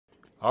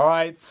All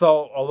right,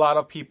 so a lot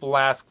of people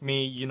ask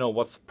me,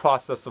 what's the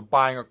process of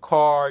buying a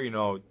car?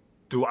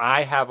 Do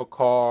I have a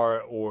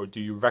car or do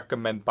you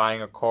recommend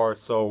buying a car?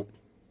 So,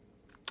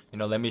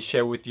 let me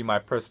share with you my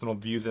personal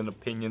views and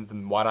opinions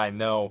and what I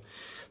know.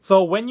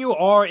 So, when you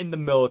are in the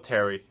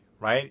military,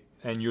 right,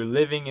 and you're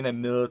living in a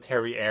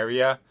military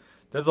area,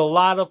 there's a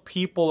lot of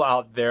people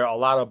out there, a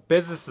lot of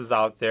businesses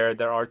out there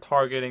that are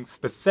targeting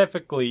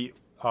specifically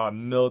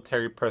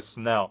military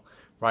personnel,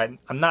 right?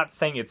 I'm not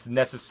saying it's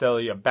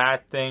necessarily a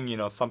bad thing.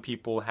 Some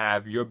people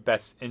have your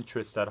best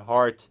interests at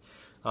heart.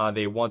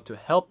 They want to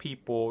help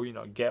people,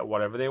 get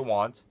whatever they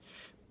want.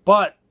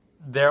 But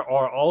there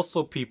are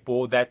also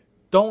people that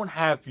don't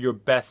have your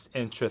best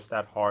interest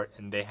at heart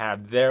and they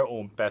have their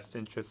own best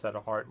interest at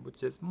heart,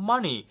 which is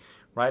money,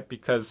 right?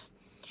 Because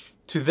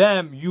to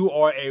them, you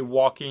are a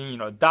walking,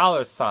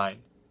 dollar sign,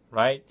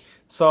 right?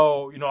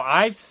 So,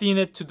 I've seen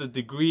it to the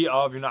degree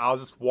of, I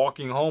was just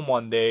walking home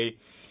one day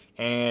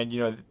and,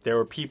 there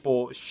were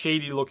people,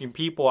 shady looking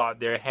people out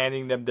there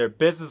handing them their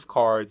business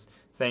cards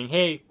saying,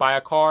 hey, buy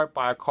a car,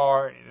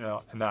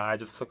 and I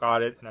just took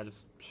out it and I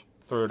just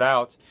threw it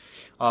out.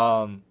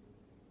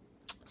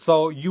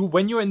 So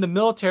when you're in the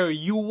military,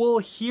 you will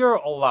hear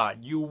a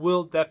lot. You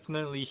will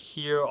definitely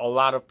hear a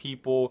lot of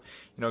people,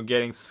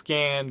 getting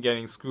scammed,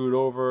 getting screwed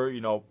over,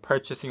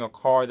 purchasing a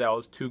car that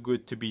was too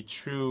good to be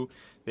true.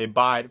 They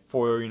buy it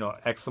for,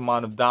 X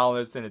amount of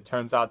dollars and it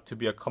turns out to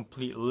be a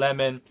complete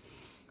lemon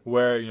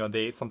where,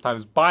 they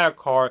sometimes buy a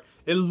car.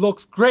 It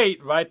looks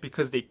great, right?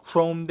 Because they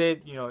chromed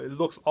it, it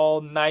looks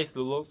all nice. It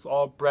looks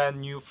all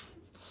brand new,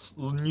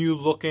 new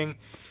looking.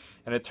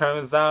 And it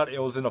turns out it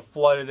was in a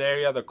flooded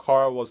area. The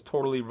car was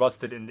totally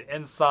rusted in the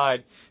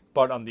inside,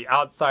 but on the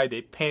outside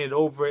they painted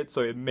over it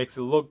so it makes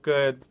it look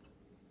good.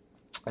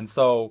 And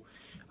so,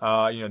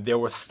 they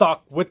were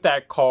stuck with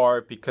that car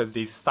because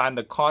they signed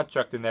the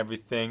contract and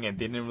everything and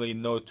they didn't really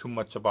know too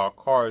much about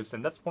cars.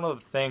 And that's one of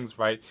the things,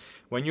 right?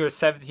 When you're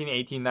 17,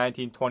 18,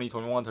 19, 20,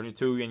 21,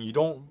 22 and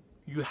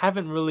you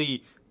haven't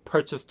really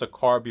purchased a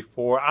car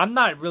before. I'm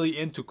not really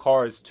into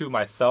cars too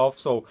myself,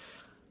 so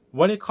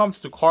when it comes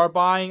to car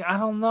buying, I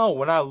don't know.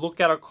 When I look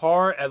at a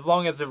car, as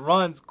long as it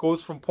runs,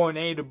 goes from point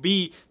A to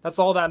B, that's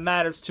all that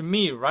matters to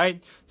me,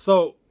 right?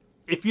 So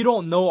if you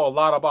don't know a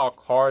lot about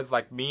cars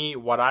like me,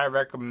 what I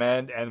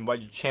recommend and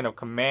what your chain of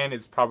command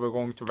is probably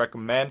going to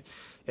recommend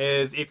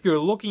is if you're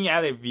looking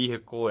at a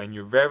vehicle and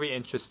you're very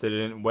interested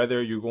in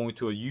whether you're going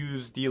to a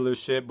used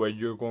dealership, whether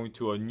you're going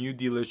to a new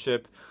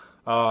dealership,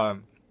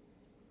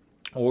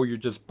 or you're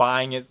just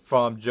buying it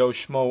from Joe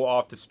Schmo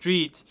off the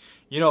street,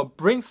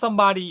 bring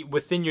somebody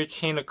within your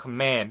chain of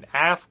command.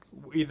 Ask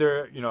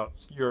either,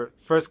 your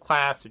first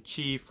class or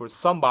chief or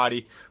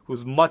somebody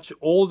who's much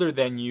older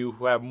than you,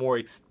 who have more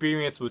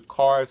experience with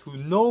cars, who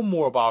know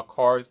more about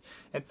cars,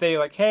 and say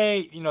like,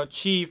 hey,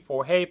 chief,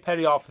 or hey,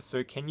 petty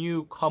officer, can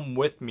you come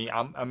with me?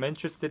 I'm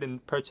interested in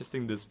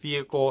purchasing this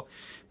vehicle,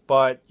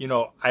 but,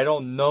 I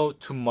don't know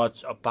too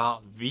much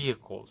about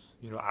vehicles.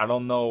 I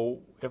don't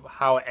know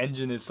how an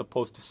engine is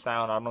supposed to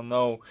sound. I don't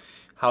know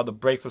how the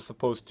brakes are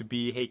supposed to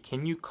be. Hey,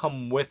 can you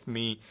come with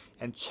me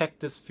and check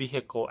this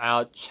vehicle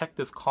out, check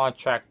this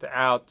contract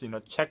out,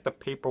 check the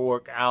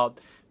paperwork out,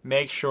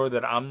 make sure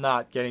that I'm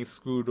not getting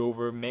screwed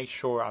over, make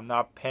sure I'm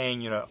not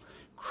paying,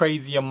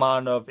 crazy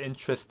amount of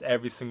interest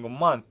every single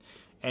month.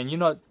 And,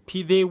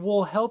 they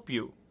will help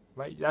you,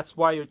 right? That's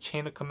why your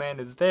chain of command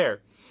is there.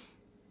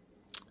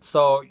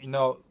 So,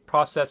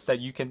 process that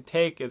you can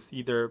take is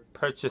either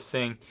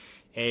purchasing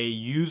a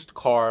used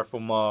car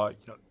from a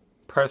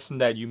person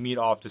that you meet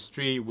off the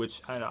street,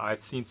 which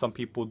I've seen some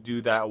people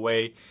do that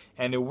way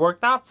and it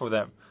worked out for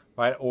them,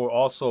 right? Or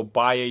also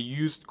buy a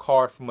used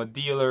car from a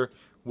dealer,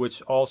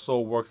 which also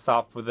works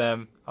out for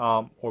them,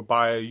 or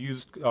buy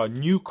a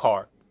new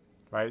car,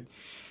 right?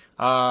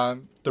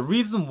 The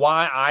reason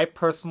why I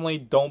personally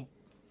don't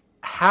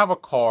have a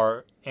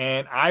car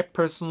and I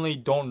personally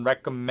don't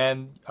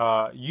recommend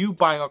you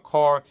buying a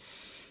car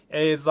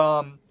is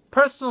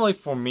personally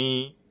for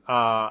me,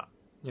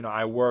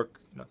 I work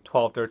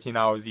 12, 13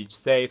 hours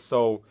each day.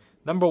 So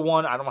number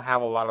one, I don't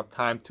have a lot of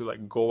time to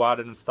like go out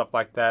and stuff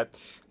like that.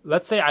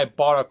 Let's say I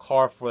bought a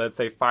car for, let's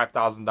say,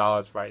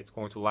 $5,000, right? It's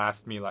going to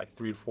last me like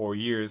 3 to 4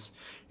 years.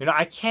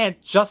 I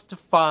can't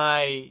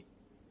justify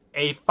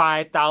a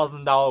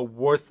 $5,000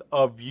 worth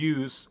of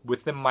use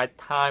within my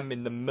time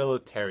in the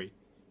military.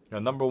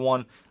 Number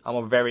one, I'm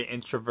a very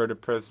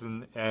introverted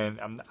person and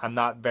I'm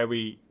not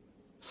very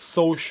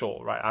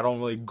social, right? I don't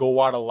really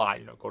go out a lot,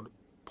 go to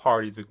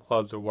parties or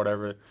clubs or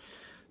whatever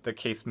the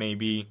case may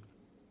be.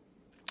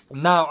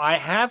 Now, I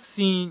have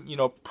seen,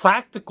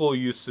 practical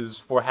uses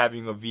for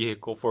having a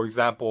vehicle. For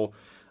example,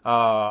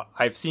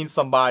 I've seen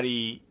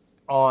somebody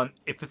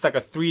if it's like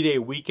a 3-day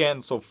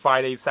weekend, so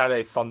Friday,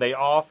 Saturday, Sunday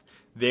off,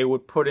 they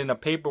would put in a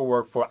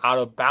paperwork for out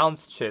of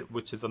bounds shit,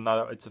 which is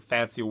it's a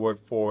fancy word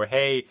for,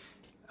 hey,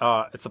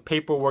 it's a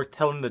paperwork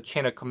telling the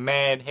chain of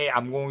command, hey,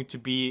 I'm going to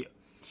be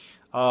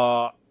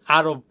out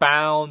of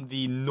bound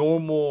the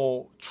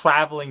normal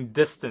traveling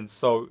distance.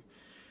 So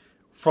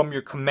from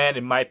your command,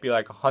 it might be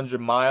like 100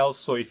 miles.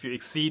 So if you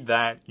exceed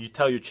that, you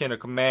tell your chain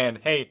of command,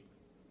 hey,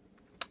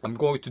 I'm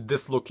going to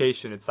this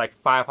location. It's like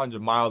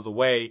 500 miles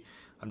away.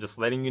 I'm just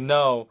letting you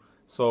know.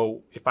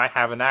 So if I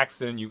have an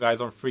accident, you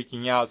guys aren't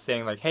freaking out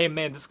saying like, hey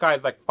man, this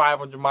guy's like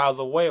 500 miles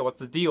away. What's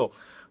the deal?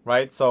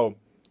 Right? So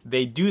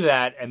they do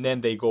that, and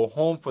then they go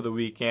home for the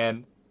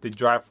weekend. They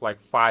drive for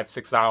like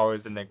 5-6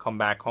 hours and then come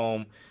back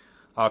home,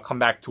 come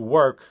back to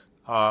work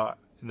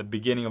in the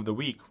beginning of the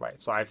week,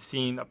 right? So I've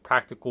seen a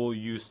practical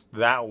use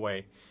that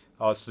way.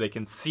 So they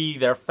can see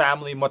their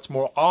family much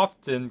more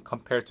often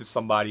compared to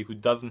somebody who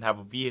doesn't have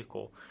a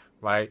vehicle,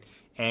 right?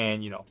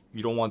 And, you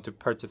don't want to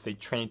purchase a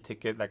train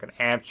ticket like an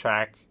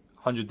Amtrak,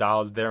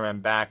 $100 there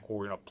and back,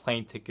 or,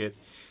 plane ticket.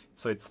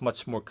 So it's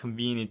much more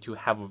convenient to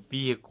have a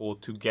vehicle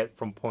to get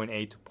from point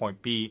A to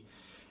point B.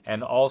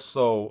 And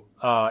also,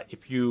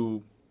 if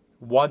you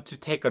want to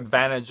take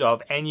advantage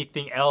of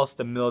anything else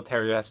the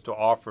military has to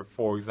offer,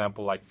 for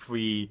example, like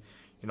free,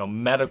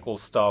 medical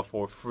stuff,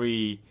 or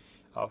free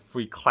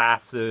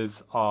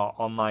classes,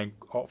 online,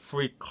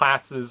 free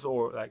classes,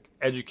 or like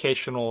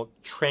educational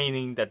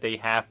training that they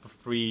have for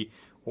free,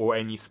 or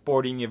any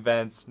sporting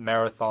events,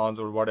 marathons,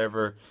 or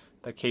whatever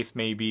the case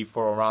may be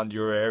for around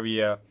your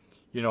area,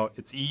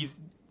 it's easy,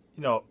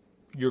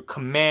 your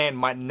command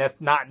might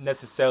not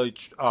necessarily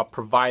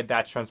provide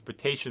that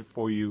transportation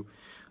for you.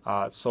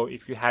 So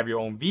if you have your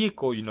own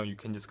vehicle, you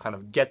can just kind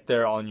of get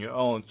there on your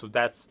own. So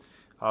that's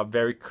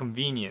very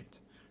convenient,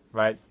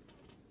 right?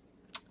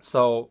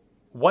 So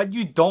what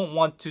you don't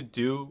want to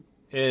do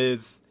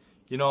is,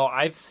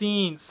 I've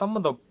seen some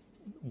of the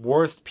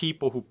worst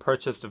people who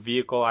purchased a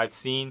vehicle I've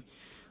seen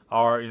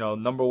are,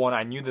 number one,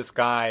 I knew this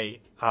guy,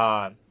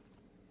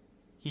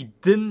 he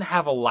didn't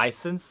have a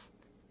license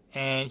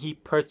and he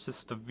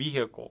purchased a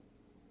vehicle.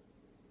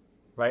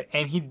 Right?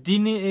 And he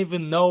didn't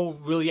even know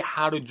really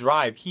how to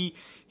drive. He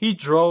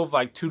drove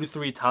like 2 to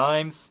 3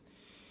 times,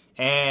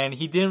 and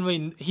he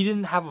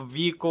didn't have a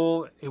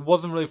vehicle. It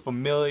wasn't really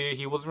familiar.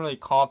 He wasn't really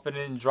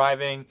confident in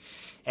driving.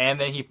 And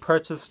then he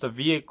purchased a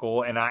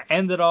vehicle, and I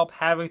ended up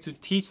having to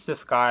teach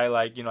this guy,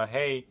 like,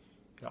 hey,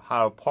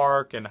 how to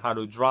park and how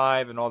to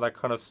drive and all that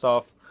kind of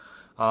stuff.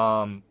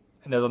 And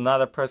there's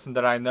another person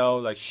that I know,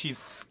 like, she's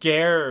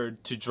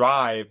scared to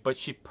drive, but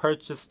she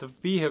purchased a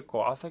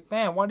vehicle. I was like,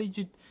 man,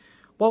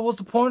 what was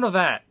the point of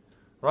that,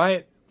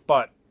 right?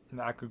 But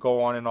I could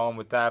go on and on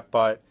with that.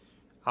 But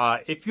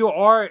if you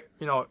are,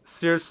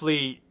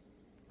 seriously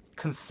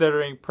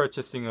considering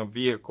purchasing a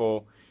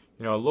vehicle,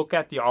 look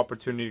at the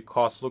opportunity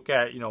cost. Look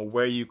at,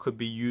 where you could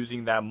be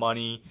using that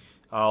money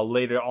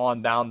later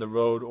on down the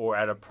road, or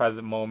at a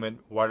present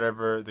moment,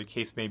 whatever the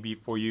case may be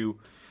for you.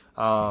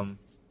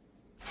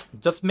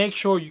 Just make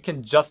sure you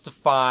can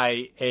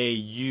justify a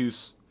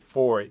use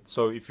for it.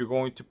 So if you're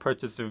going to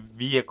purchase a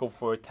vehicle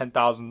for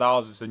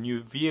 $10,000, it's a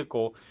new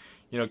vehicle,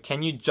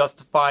 can you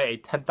justify a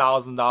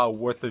 $10,000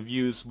 worth of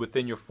use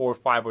within your 4,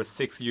 5, or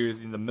 6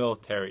 years in the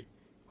military?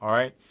 All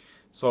right.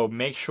 So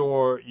make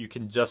sure you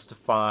can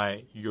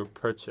justify your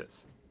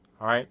purchase.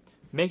 All right.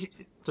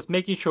 Just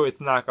making sure it's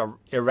not an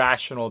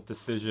irrational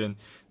decision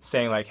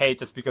saying like, hey,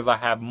 just because I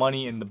have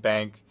money in the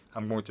bank,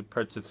 I'm going to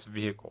purchase a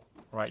vehicle.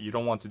 All right. You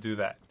don't want to do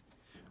that.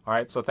 All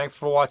right. So thanks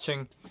for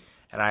watching,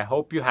 and I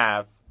hope you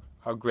have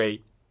a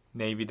great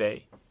Navy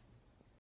day.